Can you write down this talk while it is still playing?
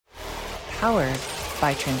Powered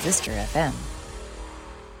by Transistor FM.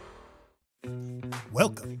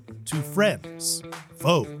 Welcome to Friends,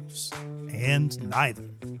 Foes, and Neither.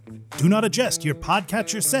 Do not adjust your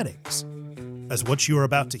podcatcher settings, as what you are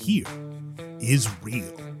about to hear is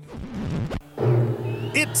real.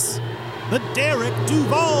 It's the Derek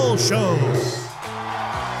Duval Show.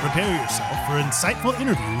 Prepare yourself for insightful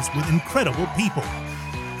interviews with incredible people.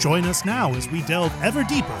 Join us now as we delve ever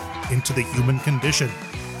deeper into the human condition.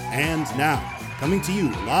 And now, coming to you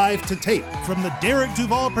live to tape from the Derek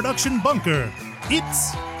Duval production bunker,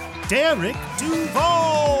 it's Derek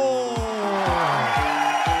Duval!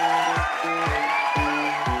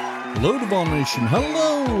 Hello, Duval Nation.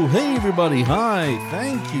 Hello. Hey, everybody. Hi.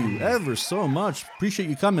 Thank you ever so much. Appreciate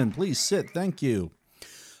you coming. Please sit. Thank you.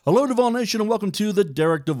 Hello, Duval Nation, and welcome to the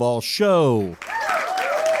Derek Duval Show.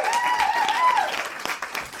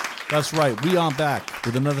 That's right. We are back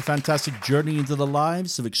with another fantastic journey into the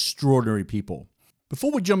lives of extraordinary people.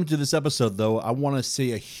 Before we jump into this episode, though, I want to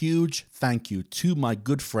say a huge thank you to my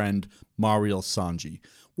good friend, Mariel Sanji.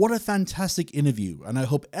 What a fantastic interview, and I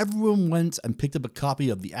hope everyone went and picked up a copy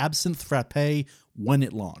of the Absinthe Frappé when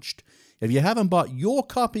it launched. If you haven't bought your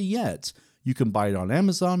copy yet, you can buy it on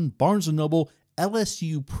Amazon, Barnes & Noble,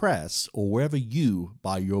 LSU Press, or wherever you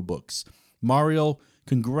buy your books. Mariel,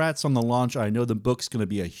 congrats on the launch. I know the book's going to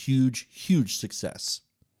be a huge, huge success.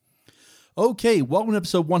 Okay, welcome to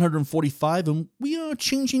episode 145, and we are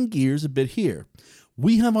changing gears a bit here.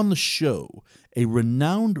 We have on the show a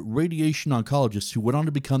renowned radiation oncologist who went on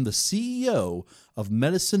to become the CEO of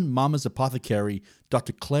Medicine Mama's Apothecary,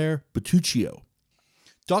 Dr. Clare Bertucio.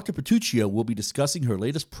 Dr. Bertucio will be discussing her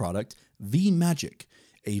latest product, V-Magic,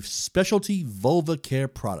 a specialty vulva care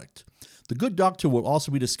product. The good doctor will also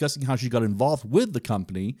be discussing how she got involved with the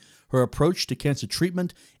company, her approach to cancer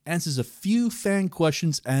treatment, answers a few fan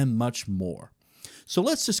questions, and much more. So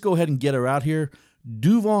let's just go ahead and get her out here.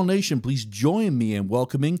 Duval Nation, please join me in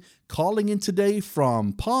welcoming, calling in today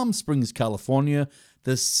from Palm Springs, California,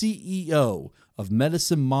 the CEO of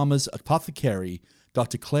Medicine Mama's Apothecary,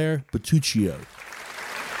 Dr. Clare Bertucio.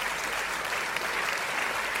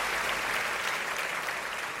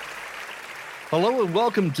 Hello and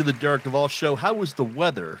welcome to the Derek Duval Show. How was the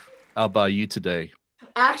weather out by you today?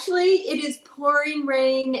 Actually, it is pouring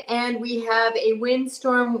rain, and we have a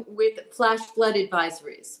windstorm with flash flood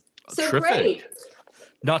advisories. So Terrific. Great.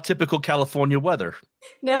 Not typical California weather.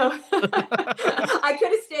 No. I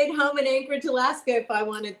could have stayed home in Anchorage, Alaska if I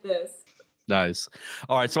wanted this. Nice.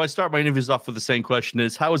 All right, so I start my interviews off with the same question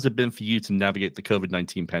is, how has it been for you to navigate the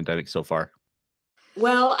COVID-19 pandemic so far?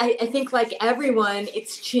 Well, I think like everyone,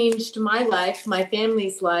 it's changed my life, my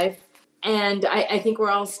family's life, and I think we're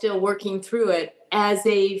all still working through it. As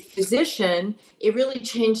a physician, it really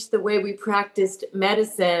changed the way we practiced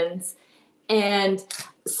medicines, and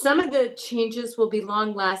some of the changes will be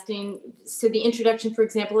long-lasting. So the introduction, for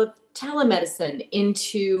example, of telemedicine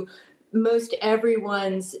into most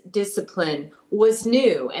everyone's discipline was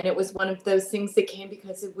new, and it was one of those things that came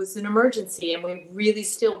because it was an emergency, and we really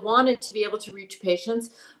still wanted to be able to reach patients,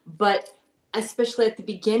 but especially at the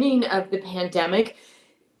beginning of the pandemic,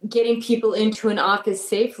 getting people into an office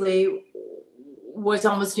safely was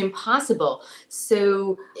almost impossible.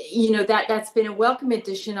 So, that's been a welcome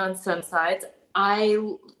addition on some sides. I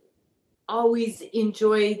always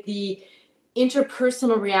enjoy the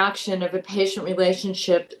interpersonal reaction of a patient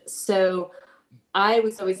relationship. So I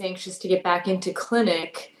was always anxious to get back into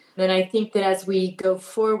clinic. And I think that as we go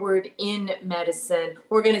forward in medicine,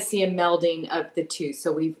 we're going to see a melding of the two.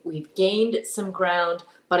 So we've gained some ground,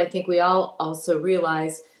 but I think we all also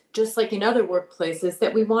realize, just like in other workplaces,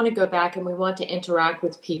 that we want to go back and we want to interact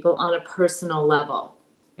with people on a personal level.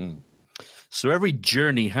 Mm. So every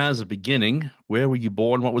journey has a beginning. Where were you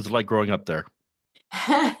born? What was it like growing up there?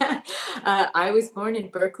 I was born in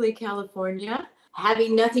Berkeley, California.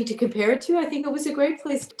 Having nothing to compare it to, I think it was a great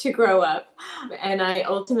place to grow up. And I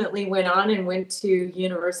ultimately went on and went to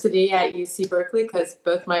university at UC Berkeley because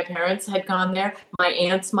both my parents had gone there, my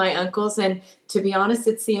aunts, my uncles, and to be honest,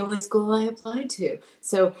 it's the only school I applied to.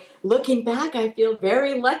 So looking back, I feel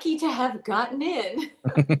very lucky to have gotten in.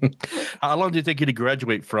 How long did it take you to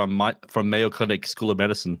graduate from Mayo Clinic School of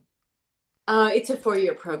Medicine? It's a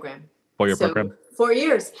 4-year program. 4-year program? 4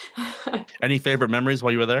 years. Any favorite memories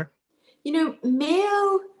while you were there?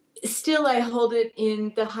 Mayo, still I hold it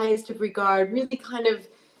in the highest of regard, really kind of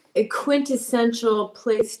a quintessential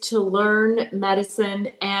place to learn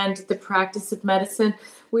medicine and the practice of medicine.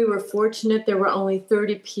 We were fortunate there were only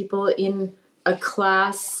 30 people in a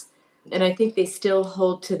class And I think they still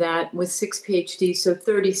hold to that with 6 PhDs, so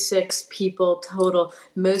 36 people total.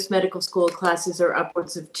 Most medical school classes are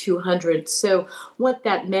upwards of 200. So what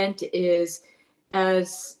that meant is,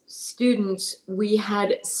 as students, we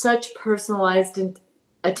had such personalized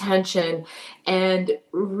attention and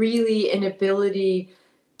really an ability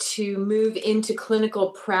to move into clinical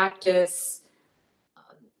practice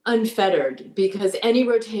unfettered, because any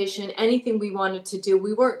rotation, anything we wanted to do,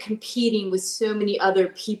 we weren't competing with so many other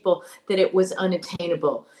people that it was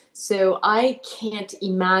unattainable. So I can't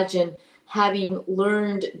imagine having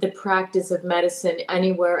learned the practice of medicine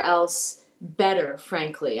anywhere else better,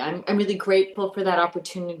 frankly. I'm really grateful for that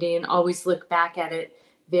opportunity and always look back at it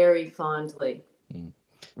very fondly.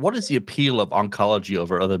 What is the appeal of oncology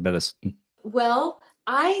over other medicine? Well,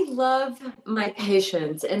 I love my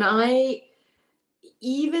patients, and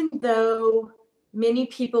even though many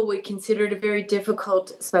people would consider it a very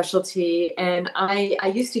difficult specialty, and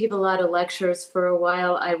I used to give a lot of lectures. For a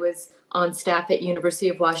while, I was on staff at University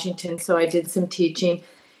of Washington, so I did some teaching.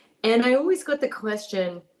 And I always got the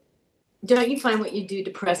question, don't you find what you do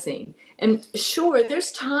depressing? And sure,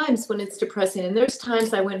 there's times when it's depressing, and there's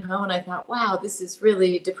times I went home and I thought, wow, this is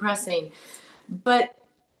really depressing. But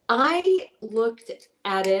I looked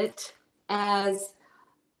at it as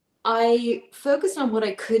I focused on what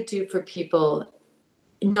I could do for people,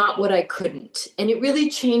 not what I couldn't. And it really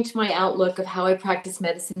changed my outlook of how I practiced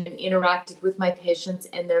medicine and interacted with my patients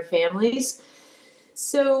and their families.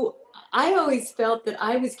 So I always felt that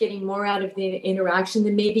I was getting more out of the interaction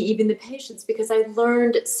than maybe even the patients, because I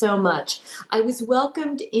learned so much. I was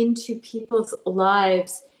welcomed into people's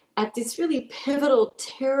lives at this really pivotal,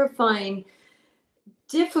 terrifying,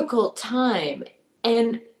 difficult time.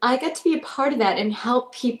 And I got to be a part of that and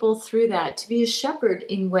help people through that, to be a shepherd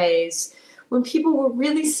in ways when people were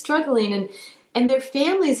really struggling and their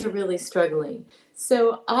families are really struggling.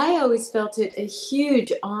 So I always felt it a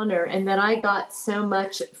huge honor, and that I got so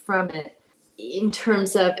much from it in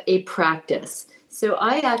terms of a practice. So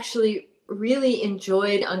I actually really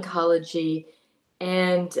enjoyed oncology,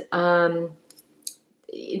 and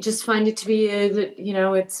just find it to be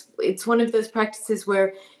it's one of those practices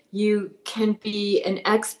where you can be an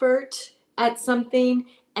expert at something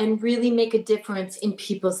and really make a difference in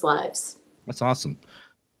people's lives. That's awesome.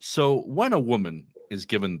 So when a woman is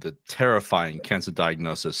given the terrifying cancer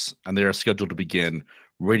diagnosis and they are scheduled to begin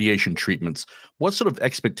radiation treatments, what sort of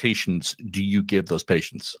expectations do you give those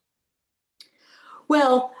patients?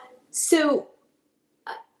 Well, so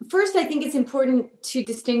first, I think it's important to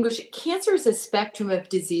distinguish cancer is a spectrum of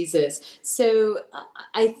diseases. So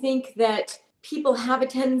I think that people have a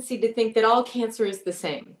tendency to think that all cancer is the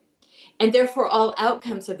same, and therefore all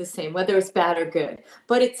outcomes are the same, whether it's bad or good.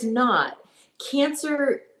 But it's not.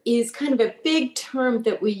 Cancer is kind of a big term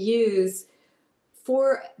that we use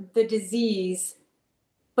for the disease,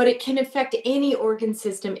 but it can affect any organ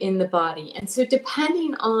system in the body. And so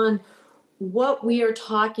depending on what we are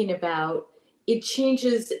talking about, it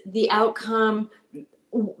changes the outcome,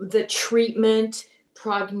 the treatment,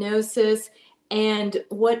 prognosis, and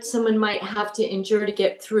what someone might have to endure to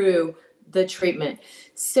get through the treatment.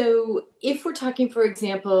 So if we're talking, for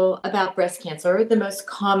example, about breast cancer, the most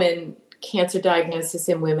common cancer diagnosis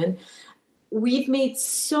in women, we've made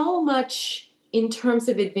so much in terms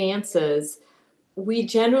of advances. We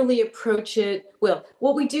generally approach it, well,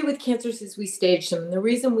 what we do with cancers is we stage them. And the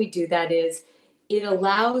reason we do that is it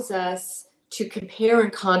allows us to compare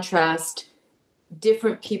and contrast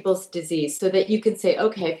different people's disease, so that you can say,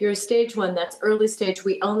 okay, if you're a stage 1, that's early stage,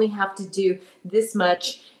 we only have to do this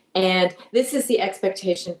much, and this is the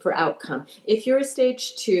expectation for outcome. If you're a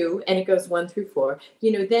stage 2 and it goes 1 through 4,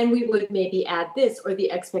 then we would maybe add this, or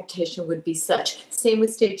the expectation would be such. Same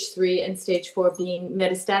with stage 3 and stage 4 being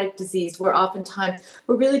metastatic disease, where oftentimes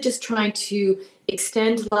we're really just trying to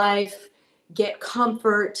extend life, get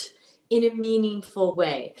comfort in a meaningful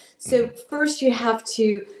way. So first you have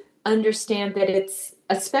to understand that it's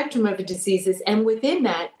a spectrum of diseases, and within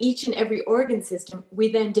that, each and every organ system,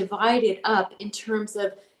 we then divide it up in terms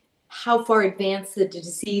of how far advanced the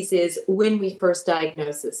disease is when we first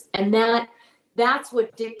diagnose it. And that's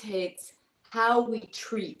what dictates how we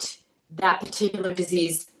treat that particular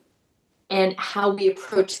disease and how we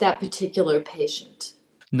approach that particular patient.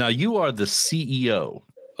 Now, you are the CEO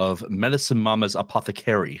of Medicine Mama's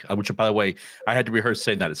Apothecary, which, by the way, I had to rehearse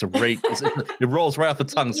saying that. It's a great, it rolls right off the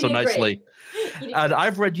tongue so nicely. And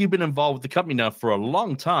I've read you've been involved with the company now for a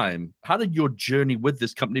long time. How did your journey with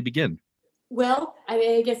this company begin? Well,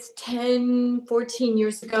 I guess 10, 14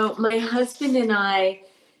 years ago, my husband and I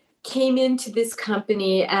came into this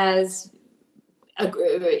company as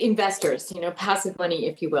investors, passive money,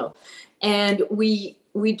 if you will. And we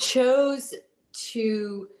we chose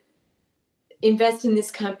to invest in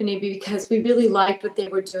this company because we really liked what they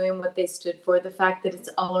were doing, what they stood for, the fact that it's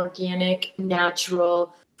all organic,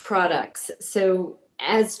 natural products. So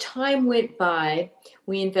as time went by,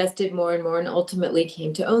 we invested more and more and ultimately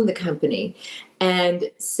came to own the company.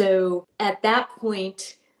 And so at that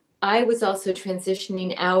point, I was also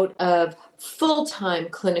transitioning out of full-time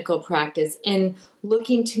clinical practice and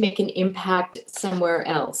looking to make an impact somewhere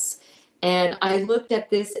else. And I looked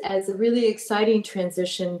at this as a really exciting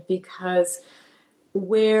transition because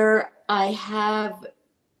where I have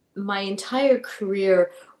my entire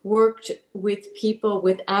career worked with people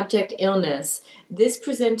with abject illness, this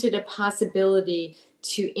presented a possibility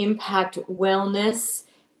to impact wellness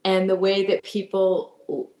and the way that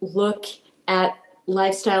people look at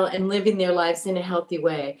lifestyle and living their lives in a healthy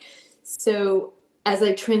way. So as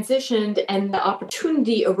I transitioned and the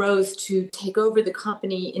opportunity arose to take over the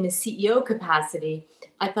company in a CEO capacity,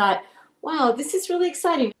 I thought, wow, this is really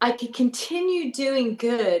exciting. I could continue doing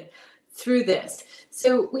good through this.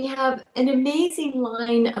 So we have an amazing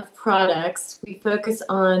line of products. We focus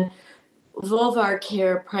on vulvar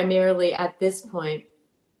care primarily at this point.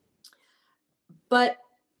 But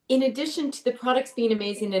in addition to the products being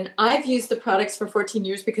amazing, and I've used the products for 14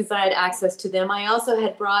 years because I had access to them, I also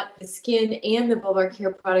had brought the skin and the vulvar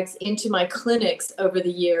care products into my clinics over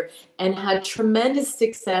the year and had tremendous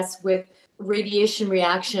success with radiation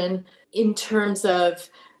reaction in terms of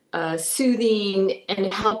soothing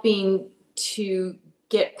and helping to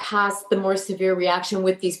get past the more severe reaction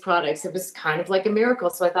with these products. It was kind of like a miracle.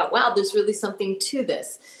 So I thought, wow, there's really something to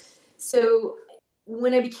this. So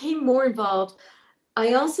when I became more involved,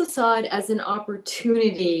 I also saw it as an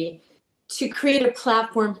opportunity to create a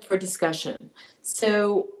platform for discussion.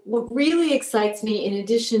 So what really excites me, in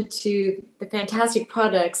addition to the fantastic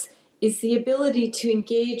products, is the ability to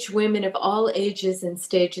engage women of all ages and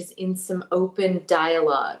stages in some open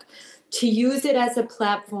dialogue, to use it as a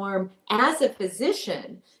platform as a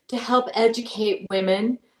physician to help educate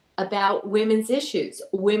women about women's issues,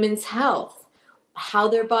 women's health, how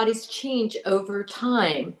their bodies change over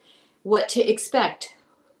time, what to expect,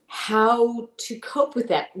 how to cope with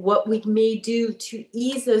that, what we may do to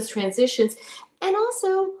ease those transitions, and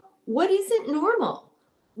also what isn't normal.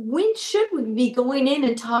 When should we be going in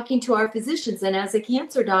and talking to our physicians? And as a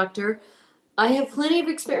cancer doctor, I have plenty of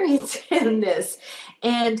experience in this.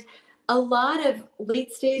 And a lot of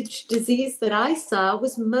late stage disease that I saw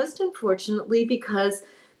was most unfortunately because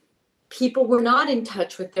people were not in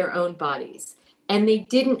touch with their own bodies. And they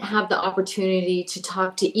didn't have the opportunity to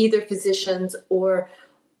talk to either physicians or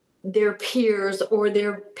their peers or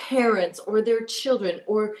their parents or their children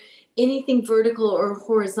or anything vertical or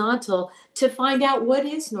horizontal to find out what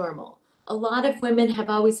is normal. A lot of women have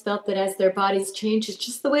always felt that as their bodies change, it's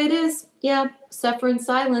just the way it is. Yeah, suffer in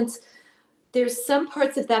silence. There's some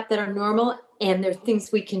parts of that that are normal, and there are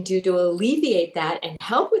things we can do to alleviate that and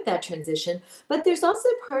help with that transition. But there's also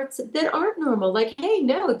parts that aren't normal, like, hey,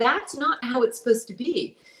 no, that's not how it's supposed to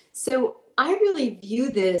be. So I really view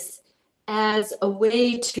this as a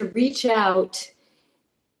way to reach out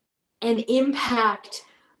and impact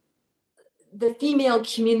the female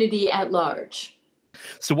community at large.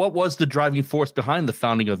 So what was the driving force behind the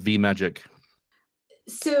founding of V-Magic?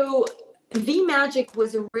 So V-Magic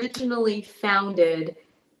was originally founded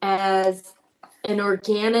as an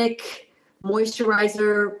organic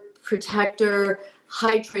moisturizer, protector,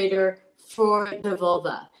 hydrator for the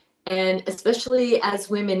vulva. And especially as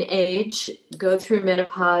women age, go through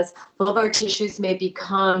menopause, vulvar tissues may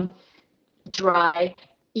become dry,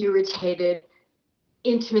 irritated,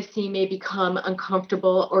 intimacy may become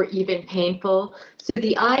uncomfortable or even painful. So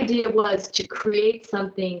the idea was to create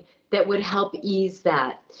something that would help ease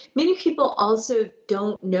that. Many people also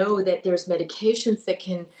don't know that there's medications that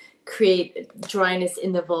can create dryness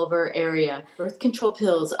in the vulvar area. Birth control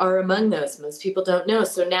pills are among those. Most people don't know.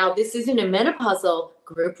 So now this isn't a menopausal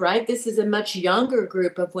group, right? This is a much younger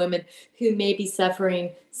group of women who may be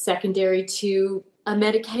suffering secondary to a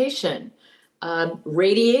medication.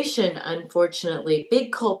 Radiation, unfortunately,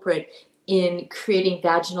 big culprit in creating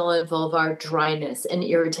vaginal and vulvar dryness and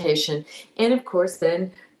irritation. And of course,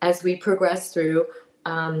 then as we progress through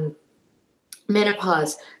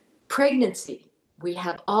menopause, pregnancy, we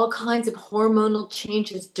have all kinds of hormonal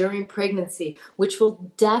changes during pregnancy, which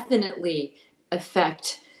will definitely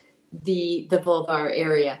affect the vulvar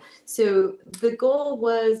area. So the goal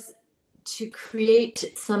was to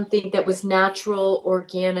create something that was natural,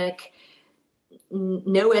 organic,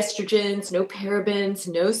 no estrogens, no parabens,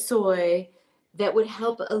 no soy, that would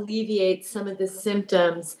help alleviate some of the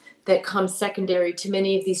symptoms that come secondary to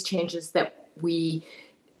many of these changes that we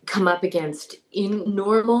come up against in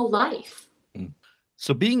normal life.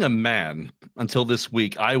 So being a man, until this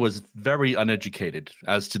week, I was very uneducated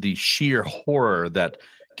as to the sheer horror that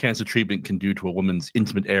cancer treatment can do to a woman's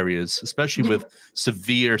intimate areas, especially with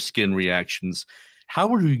severe skin reactions.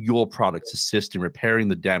 How do your products assist in repairing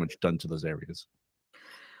the damage done to those areas?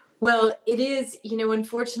 Well, it is,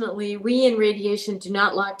 unfortunately, we in radiation do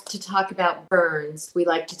not like to talk about burns. We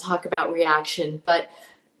like to talk about reaction. But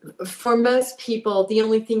for most people, the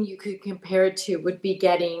only thing you could compare it to would be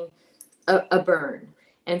getting a burn.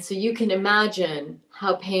 And so you can imagine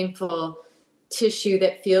how painful tissue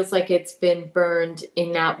that feels like it's been burned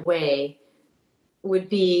in that way would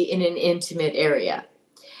be in an intimate area.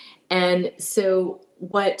 And so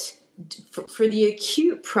for the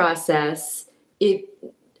acute process,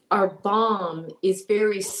 our balm is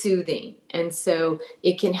very soothing. And so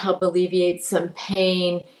it can help alleviate some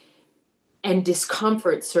pain and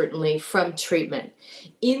discomfort, certainly, from treatment.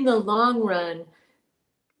 In the long run,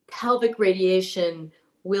 pelvic radiation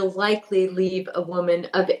will likely leave a woman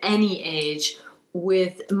of any age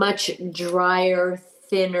with much drier,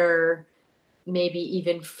 thinner, maybe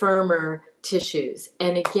even firmer tissues.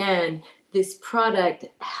 And again, this product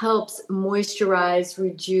helps moisturize,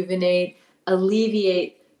 rejuvenate,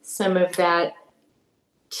 alleviate some of that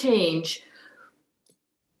change.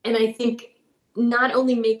 And I think not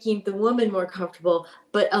only making the woman more comfortable,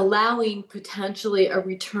 but allowing potentially a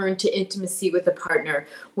return to intimacy with a partner,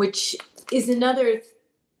 which is another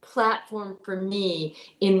platform for me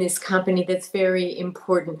in this company that's very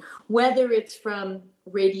important, whether it's from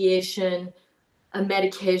radiation, a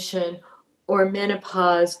medication, or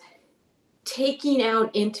menopause. Taking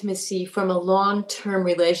out intimacy from a long-term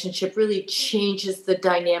relationship really changes the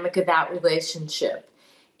dynamic of that relationship.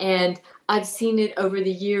 And I've seen it over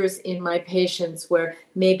the years in my patients where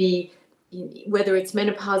maybe, whether it's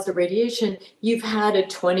menopause or radiation, you've had a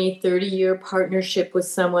 20, 30-year partnership with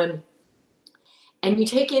someone, and you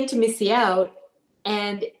take intimacy out,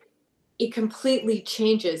 and it completely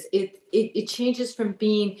changes. It changes from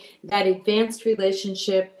being that advanced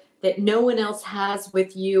relationship that no one else has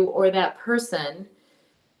with you or that person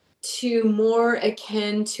to more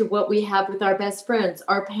akin to what we have with our best friends,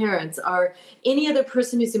 our parents, any other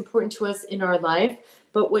person who's important to us in our life.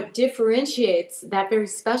 But what differentiates that very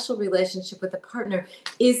special relationship with a partner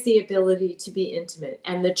is the ability to be intimate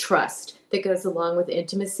and the trust that goes along with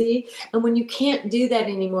intimacy. And when you can't do that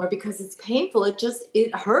anymore because it's painful,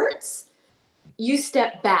 it hurts. You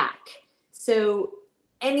step back. So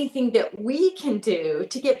anything that we can do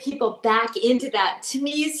to get people back into that, to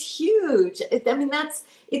me, is huge.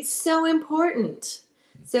 It's so important.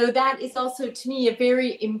 So that is also, to me, a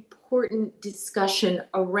very important discussion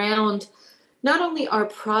around not only our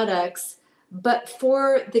products, but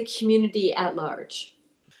for the community at large.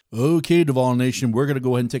 Okay, Duvall Nation, we're going to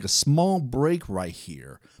go ahead and take a small break right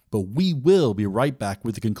here, but we will be right back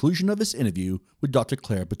with the conclusion of this interview with Dr.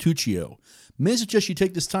 Clare Bertucio. May I suggest you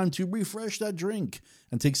take this time to refresh that drink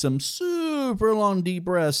and take some super long deep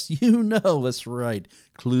breaths. You know, that's right,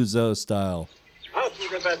 Clouseau style. Out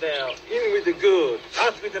with the bad air, in with the good.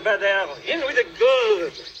 Out with the bad air, in with the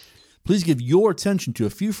good. Please give your attention to a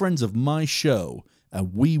few friends of my show,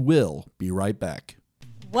 and we will be right back.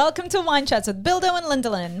 Welcome to Wine Chats with Bildo and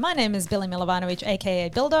Lindelin. My name is Billy Milovanovic, aka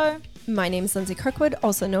Bildo. My name is Lindsay Kirkwood,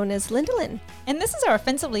 also known as Lindelin. And this is our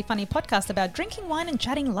offensively funny podcast about drinking wine and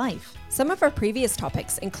chatting life. Some of our previous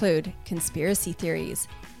topics include conspiracy theories.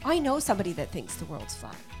 I know somebody that thinks the world's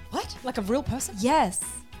flat. What? Like a real person? Yes.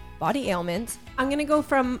 Body ailments. I'm going to go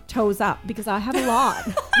from toes up because I have a lot.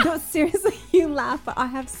 No, seriously, you laugh, but I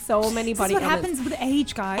have so many body ailments. This is what happens with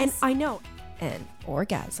age, guys. And I know. And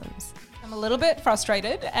orgasms. I'm a little bit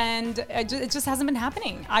frustrated, and it just hasn't been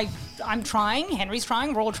happening. I'm trying, Henry's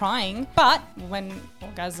trying, we're all trying, but when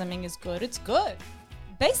orgasming is good, it's good.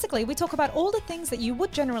 Basically, we talk about all the things that you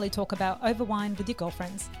would generally talk about over wine with your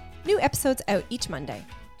girlfriends. New episodes out each Monday.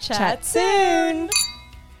 Chat soon!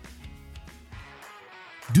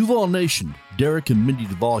 Duvall Nation, Derek and Mindy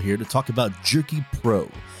Duvall here to talk about Jerky Pro,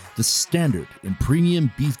 the standard in premium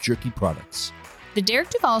beef jerky products. The Derek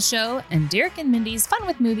Duvall Show and Derek and Mindy's Fun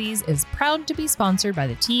with Movies is proud to be sponsored by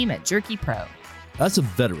the team at Jerky Pro. As a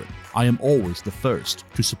veteran, I am always the first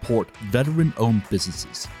to support veteran-owned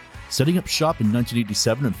businesses. Setting up shop in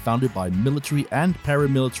 1987 and founded by military and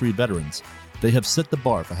paramilitary veterans, they have set the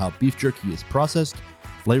bar for how beef jerky is processed,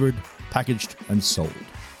 flavored, packaged, and sold.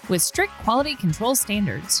 With strict quality control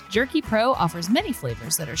standards, Jerky Pro offers many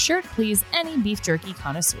flavors that are sure to please any beef jerky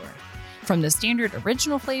connoisseur. From the standard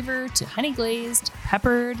original flavor to honey glazed,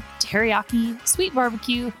 peppered, teriyaki, sweet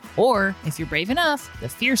barbecue, or, if you're brave enough, the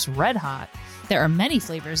fierce red hot, there are many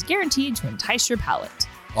flavors guaranteed to entice your palate.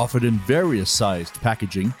 Offered in various sized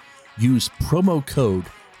packaging, use promo code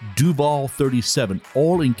DUVAL37,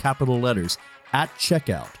 all in capital letters, at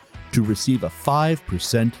checkout to receive a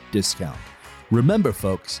 5% discount. Remember,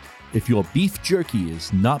 folks, if your beef jerky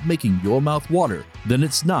is not making your mouth water, then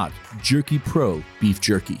it's not Jerky Pro beef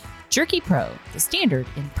jerky. Jerky Pro, the standard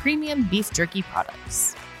in premium beef jerky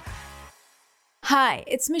products. Hi,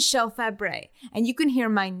 it's Michelle Fabre, and you can hear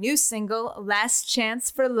my new single, Last Chance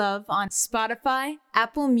for Love, on Spotify,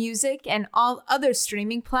 Apple Music, and all other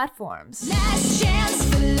streaming platforms. Last chance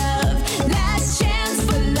for love, last chance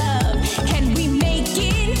for love. Can we make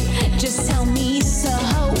it? Just tell me so.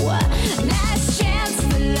 Last chance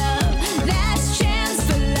for love, last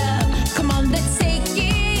chance for love. Come on, let's take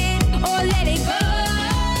it or let it go.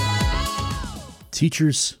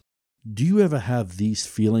 Teachers, do you ever have these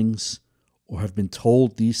feelings or have been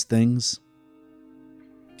told these things?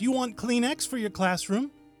 Do you want Kleenex for your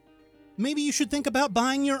classroom? Maybe you should think about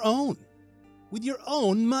buying your own, with your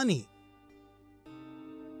own money.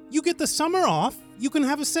 You get the summer off, you can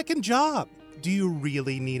have a second job. Do you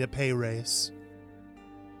really need a pay raise?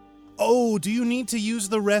 Oh, do you need to use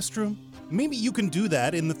the restroom? Maybe you can do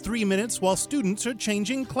that in the 3 minutes while students are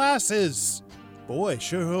changing classes. Boy,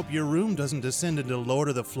 sure hope your room doesn't descend into Lord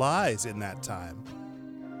of the Flies in that time.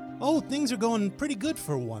 Oh, things are going pretty good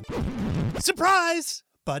for one. Surprise!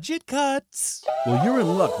 Budget cuts! Well, you're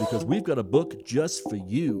in luck because we've got a book just for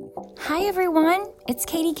you. Hi, everyone. It's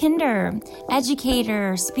Katie Kinder,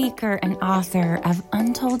 educator, speaker, and author of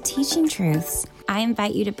Untold Teaching Truths. I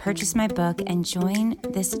invite you to purchase my book and join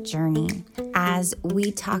this journey as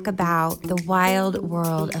we talk about the wild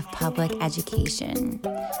world of public education.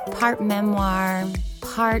 Part memoir,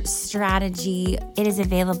 part strategy. It is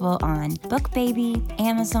available on BookBaby,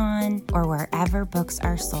 Amazon, or wherever books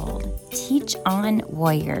are sold. Teach on,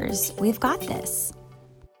 warriors. We've got this.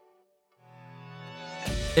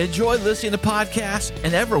 Enjoy listening to podcasts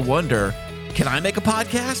and ever wonder, can I make a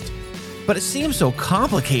podcast? But it seems so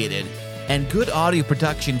complicated, and good audio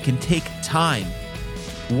production can take time.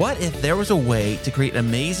 What if there was a way to create an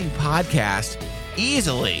amazing podcast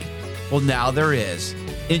easily? Well, now there is.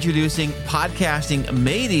 Introducing Podcasting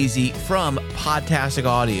Made Easy from Podtastic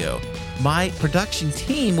Audio. My production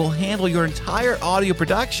team will handle your entire audio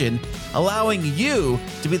production, allowing you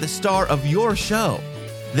to be the star of your show.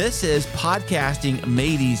 This is Podcasting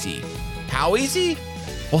Made Easy. How easy?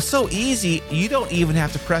 Well, so easy, you don't even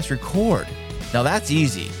have to press record. Now that's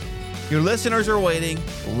easy. Your listeners are waiting.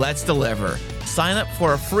 Let's deliver. Sign up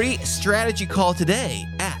for a free strategy call today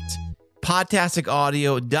at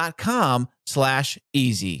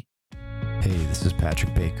podtasticaudio.com/easy. Hey, this is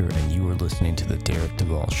Patrick Baker, and you are listening to The Derek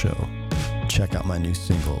Duvall Show. Check out my new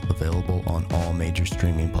single, available on all major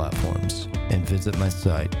streaming platforms, and visit my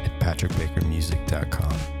site at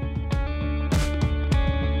patrickbakermusic.com.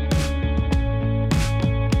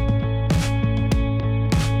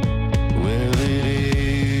 Well, it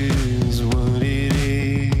is what it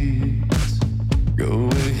is. Go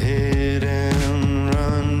ahead and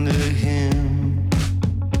run to him.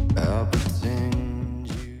 I'll pretend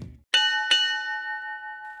you.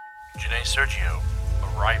 Janae Sergio,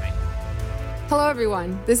 arriving. Hello,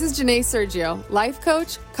 everyone. This is Janae Sergio, life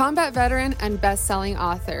coach, combat veteran, and best-selling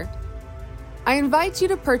author. I invite you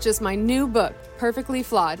to purchase my new book, Perfectly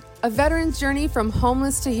Flawed, A Veteran's Journey from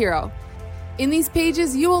Homeless to Hero. In these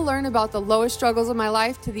pages, you will learn about the lowest struggles of my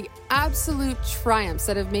life to the absolute triumphs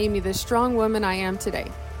that have made me the strong woman I am today.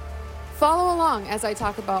 Follow along as I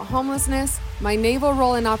talk about homelessness, my naval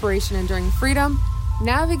role in Operation Enduring Freedom,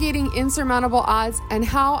 navigating insurmountable odds, and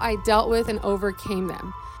how I dealt with and overcame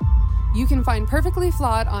them. You can find Perfectly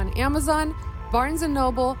Flawed on Amazon, Barnes &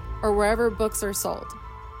 Noble, or wherever books are sold.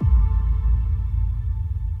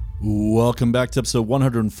 Welcome back to episode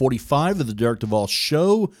 145 of the Derek Duvall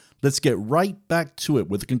Show. Let's get right back to it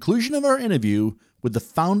with the conclusion of our interview with the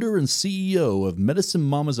founder and CEO of Medicine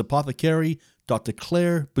Mama's Apothecary, Dr.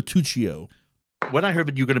 Clare Bertucio. When I heard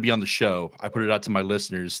that you were going to be on the show, I put it out to my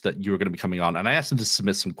listeners that you were going to be coming on, and I asked them to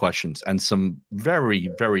submit some questions, and some very,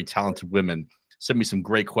 very talented women sent me some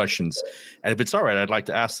great questions. And if it's all right, I'd like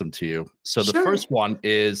to ask them to you. So the first one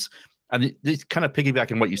is, and this kind of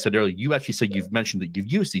piggybacking what you said earlier, you actually said you've mentioned that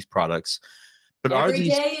you've used these products, but every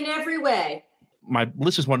day in every way. My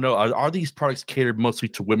listeners want to know, are these products catered mostly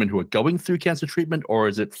to women who are going through cancer treatment, or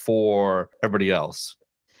is it for everybody else?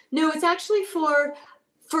 No, it's actually for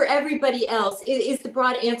everybody else is the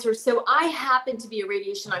broad answer. So I happen to be a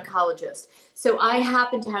radiation oncologist. So I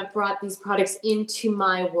happen to have brought these products into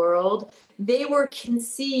my world. They were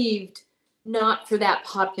conceived not for that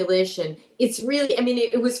population. It's really, I mean,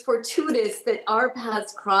 it was fortuitous that our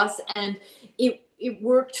paths crossed, and it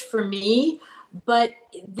worked for me. But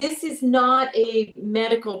this is not a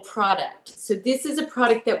medical product. So this is a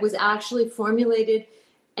product that was actually formulated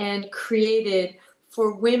and created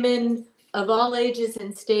for women of all ages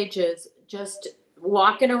and stages, just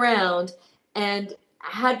walking around, and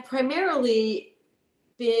had primarily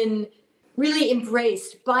been really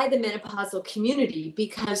embraced by the menopausal community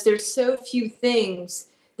because there's so few things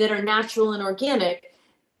that are natural and organic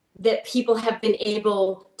that people have been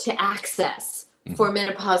able to access for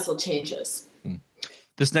menopausal changes.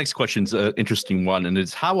 This next question's an interesting one, and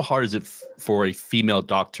it's how hard is it for a female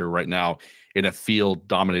doctor right now in a field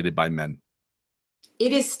dominated by men?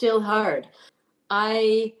 It is still hard.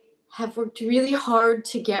 I have worked really hard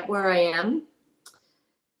to get where I am,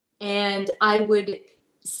 and I would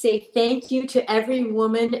say thank you to every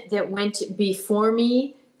woman that went before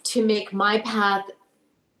me to make my path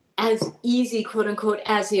as easy, quote unquote,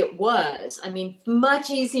 as it was. I mean,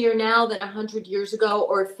 much easier now than 100 years ago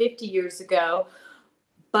or 50 years ago,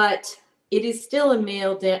 but it is still a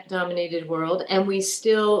male-dominated world, and we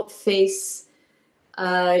still face,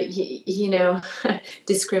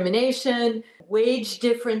 discrimination, wage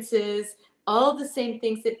differences, all the same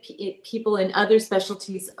things that people in other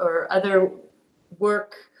specialties or other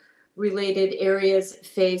work-related areas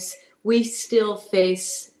face, we still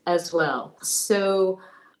face as well. So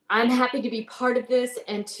I'm happy to be part of this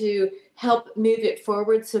and to help move it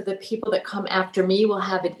forward so the people that come after me will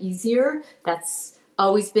have it easier. That's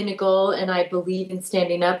always been a goal, and I believe in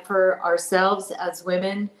standing up for ourselves as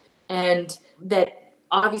women, and that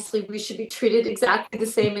obviously we should be treated exactly the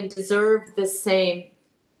same and deserve the same.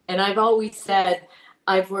 And I've always said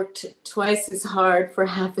I've worked twice as hard for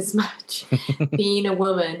half as much being a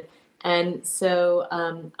woman. And so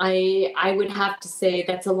I would have to say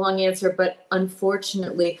that's a long answer, but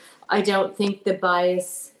unfortunately, I don't think the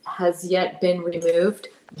bias has yet been removed,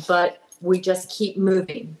 but we just keep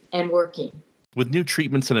moving and working. With new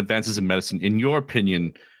treatments and advances in medicine, in your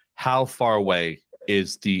opinion, how far away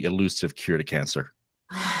is the elusive cure to cancer?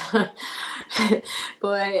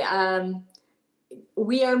 Boy,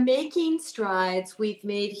 we are making strides. We've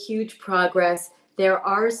made huge progress. There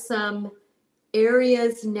are some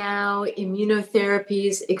areas now,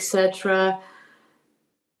 immunotherapies, etc.,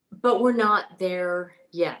 but we're not there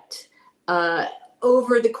yet.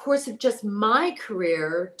 Over the course of just my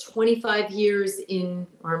career, 25 years in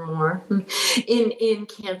or more in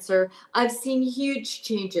cancer, I've seen huge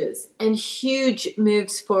changes and huge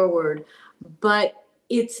moves forward, but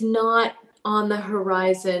it's not on the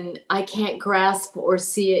horizon. I can't grasp or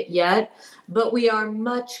see it yet, but we are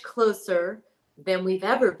much closer than we've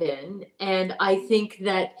ever been. And I think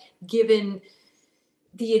that given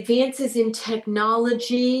the advances in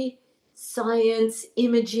technology, science,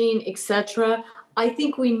 imaging, etc., I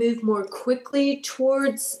think we move more quickly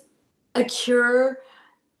towards a cure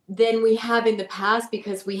than we have in the past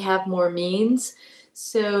because we have more means.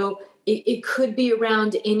 So it could be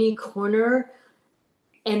around any corner,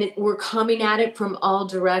 and we're coming at it from all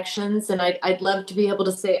directions. And I'd love to be able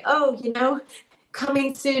to say,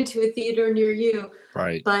 coming soon to a theater near you.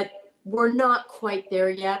 Right. But we're not quite there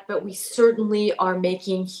yet, but we certainly are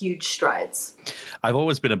making huge strides. I've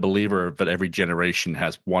always been a believer that every generation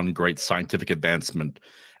has one great scientific advancement.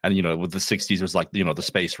 And, with the 60s, it was like, the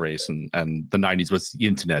space race, and the 90s was the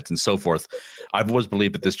internet and so forth. I've always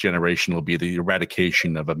believed that this generation will be the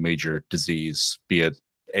eradication of a major disease, be it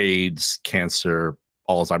AIDS, cancer,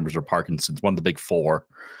 Alzheimer's, or Parkinson's, one of the big four.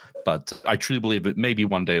 But I truly believe that maybe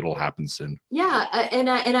one day it'll happen soon. Yeah, and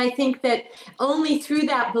I think that only through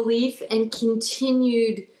that belief and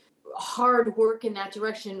continued hard work in that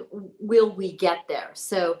direction will we get there.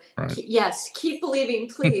 So, right. Yes, keep believing,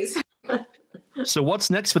 please. So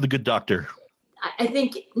what's next for the Good Doctor? I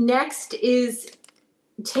think next is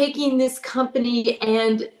taking this company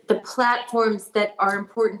and the platforms that are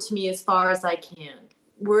important to me as far as I can.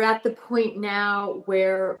 We're at the point now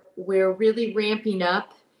where we're really ramping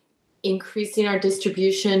up, increasing our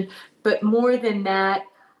distribution, but more than that,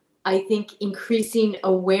 I think increasing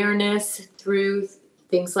awareness through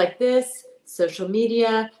things like this, social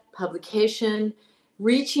media, publication,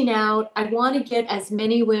 reaching out. I want to get as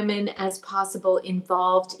many women as possible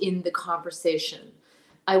involved in the conversation.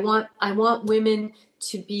 I want women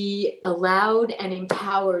to be allowed and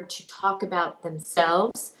empowered to talk about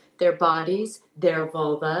themselves, their bodies, their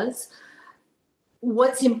vulvas,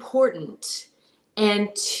 what's important,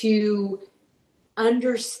 and to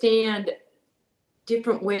understand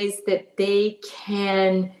different ways that they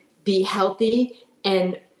can be healthy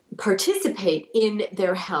and participate in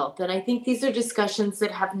their health. And I think these are discussions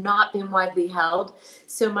that have not been widely held.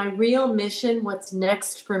 So my real mission, what's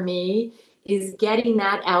next for me, is getting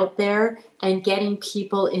that out there and getting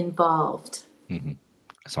people involved.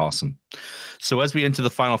 That's awesome. So as we enter the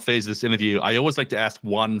final phase of this interview, I always like to ask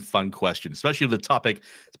one fun question, especially if the topic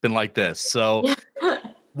has been like this. So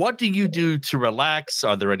what do you do to relax?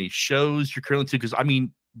 Are there any shows you're currently to? Because, I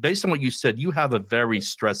mean, based on what you said, you have a very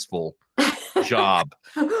stressful job.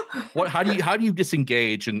 How do you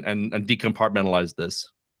disengage and decompartmentalize this?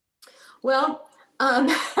 Well,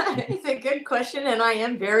 it's a good question, and I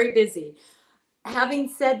am very busy. Having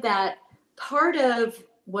said that, part of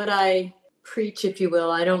what I preach, if you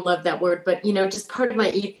will, I don't love that word, but just part of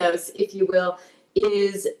my ethos, if you will,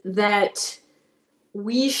 is that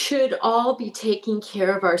we should all be taking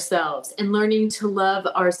care of ourselves and learning to love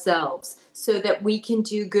ourselves so that we can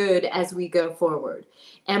do good as we go forward.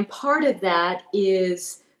 And part of that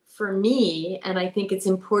is, for me, and I think it's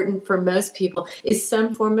important for most people, is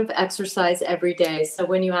some form of exercise every day. So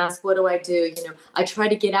when you ask, what do? I try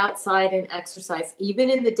to get outside and exercise. Even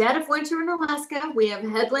in the dead of winter in Alaska, we have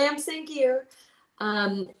headlamps and gear.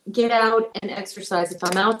 Get out and exercise. If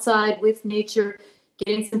I'm outside with nature,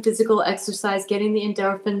 getting some physical exercise, getting the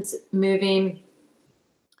endorphins moving,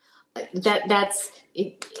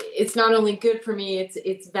 it's not only good for me,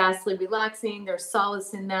 it's vastly relaxing. There's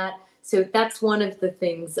solace in that. So that's one of the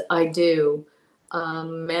things I do.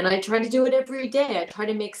 And I try to do it every day. I try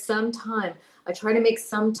to make some time.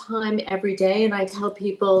 Every day. And I tell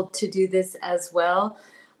people to do this as well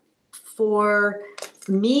for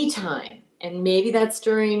me time. And maybe that's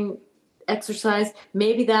during exercise.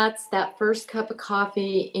 Maybe that's that first cup of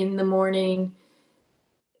coffee in the morning,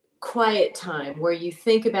 quiet time where you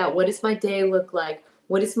think about, what does my day look like?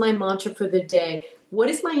 What is my mantra for the day? What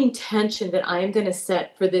is my intention that I am going to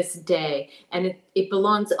set for this day? And it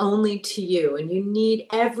belongs only to you. And you need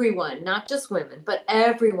everyone, not just women, but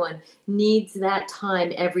everyone needs that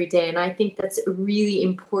time every day. And I think that's a really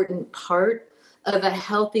important part of a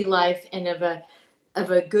healthy life and of a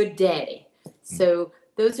good day. So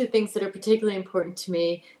those are things that are particularly important to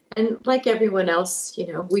me. And like everyone else,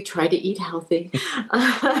 we try to eat healthy,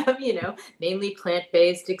 mainly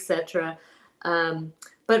plant-based, etc.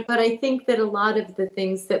 But I think that a lot of the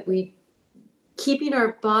things that keeping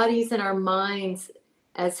our bodies and our minds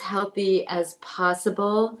as healthy as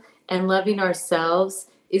possible and loving ourselves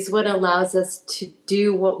is what allows us to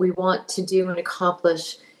do what we want to do and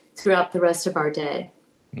accomplish throughout the rest of our day.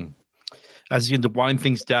 As you wind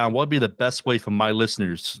things down, what would be the best way for my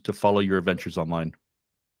listeners to follow your adventures online?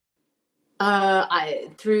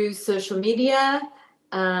 Through social media,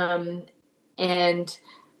 and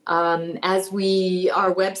as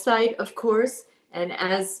our website, of course, and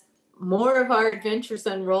as more of our adventures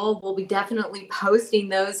unroll, we'll be definitely posting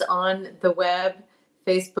those on the web,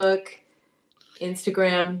 Facebook,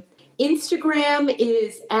 Instagram. Instagram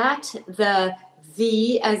is at the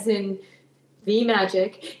as in V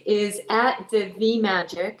Magic, is at the V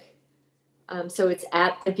Magic. So it's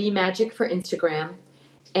at the V Magic for Instagram.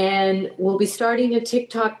 And we'll be starting a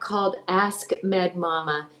TikTok called Ask Med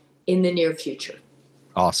Mama in the near future.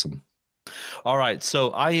 Awesome. All right.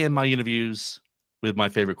 So I end my interviews with my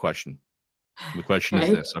favorite question. The question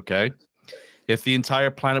is this, okay? If the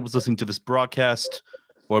entire planet was listening to this broadcast,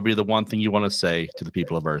 what would be the one thing you want to say to the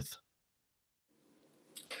people of Earth?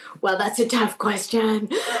 Well, that's a tough question.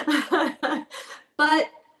 But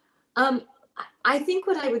I think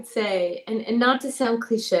what I would say, and not to sound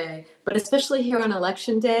cliche, but especially here on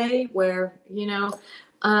election day where,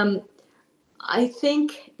 I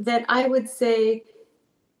think that I would say,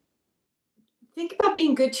 think about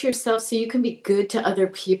being good to yourself so you can be good to other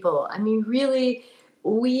people. I mean, really,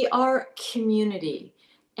 we are community,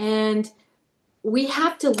 and we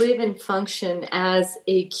have to live and function as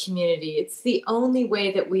a community. It's the only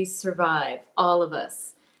way that we survive, all of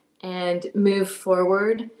us, and move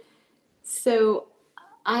forward. So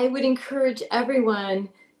I would encourage everyone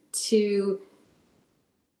to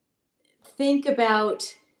think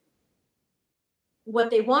about what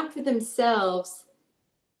they want for themselves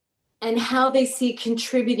and how they see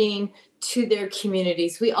contributing to their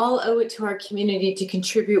communities. We all owe it to our community to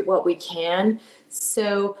contribute what we can.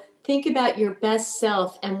 So think about your best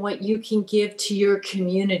self and what you can give to your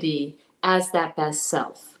community as that best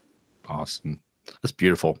self. Awesome. That's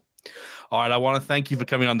beautiful. All right. I want to thank you for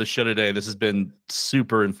coming on the show today. This has been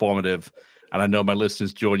super informative. And I know my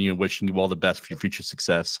listeners join you in wishing you all the best for your future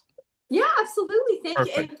success. Yeah, absolutely. Thank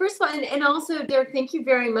you. And first of all, and also, Derek, thank you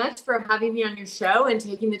very much for having me on your show and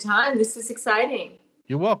taking the time. This is exciting.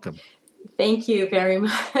 You're welcome. Thank you very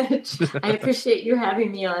much. I appreciate you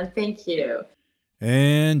having me on. Thank you.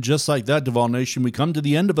 And just like that, Duval Nation, we come to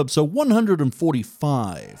the end of episode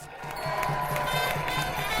 145.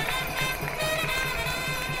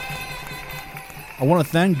 I want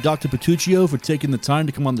to thank Dr. Bertucio for taking the time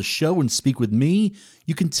to come on the show and speak with me.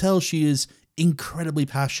 You can tell she is incredibly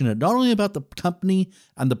passionate, not only about the company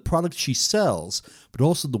and the products she sells, but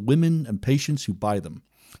also the women and patients who buy them.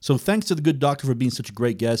 So thanks to the good doctor for being such a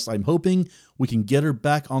great guest. I'm hoping we can get her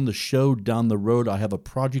back on the show down the road. I have a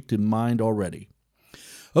project in mind already.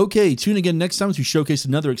 Okay, tune again next time as we showcase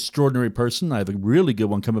another extraordinary person. I have a really good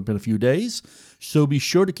one coming up in a few days, so be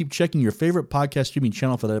sure to keep checking your favorite podcast streaming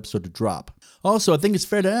channel for that episode to drop. Also, I think it's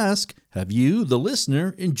fair to ask, have you, the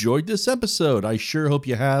listener, enjoyed this episode? I sure hope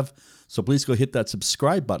you have, so please go hit that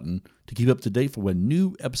subscribe button to keep up to date for when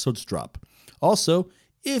new episodes drop. Also,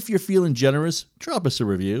 if you're feeling generous, drop us a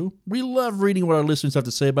review. We love reading what our listeners have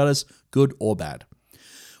to say about us, good or bad.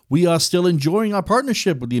 We are still enjoying our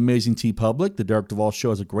partnership with the amazing TeePublic. The Derek Duvall Show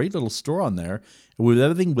has a great little store on there, and with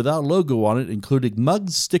everything without logo on it, including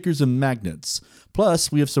mugs, stickers, and magnets.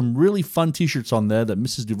 Plus, we have some really fun t-shirts on there that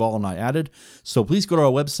Mrs. Duvall and I added. So please go to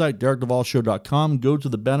our website, DerekDuvallShow.com, go to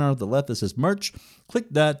the banner on the left that says merch, click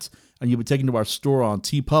that, and you'll be taken to our store on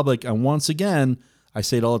TeePublic. And once again, I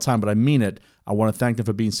say it all the time, but I mean it, I want to thank them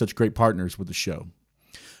for being such great partners with the show.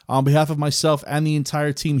 On behalf of myself and the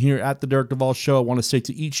entire team here at the Derek Duvall Show, I want to say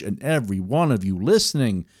to each and every one of you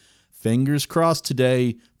listening, fingers crossed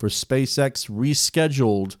today for SpaceX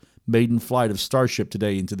rescheduled maiden flight of Starship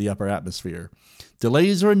today into the upper atmosphere.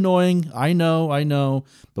 Delays are annoying, I know,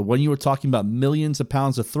 but when you are talking about millions of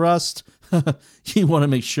pounds of thrust, you want to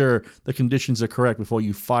make sure the conditions are correct before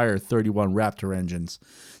you fire 31 Raptor engines.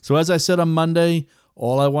 So as I said on Monday,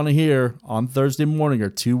 all I want to hear on Thursday morning are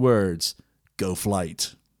two words: go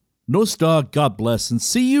flight. No star, God bless, and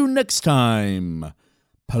see you next time,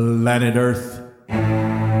 Planet Earth.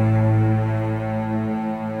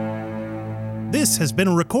 This has been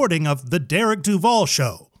a recording of The Derek Duvall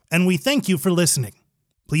Show, and we thank you for listening.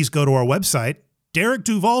 Please go to our website,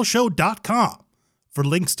 DerekDuvallShow.com, for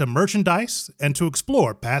links to merchandise and to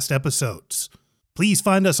explore past episodes. Please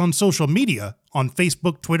find us on social media on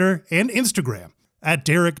Facebook, Twitter, and Instagram at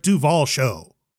Derek Duvall Show.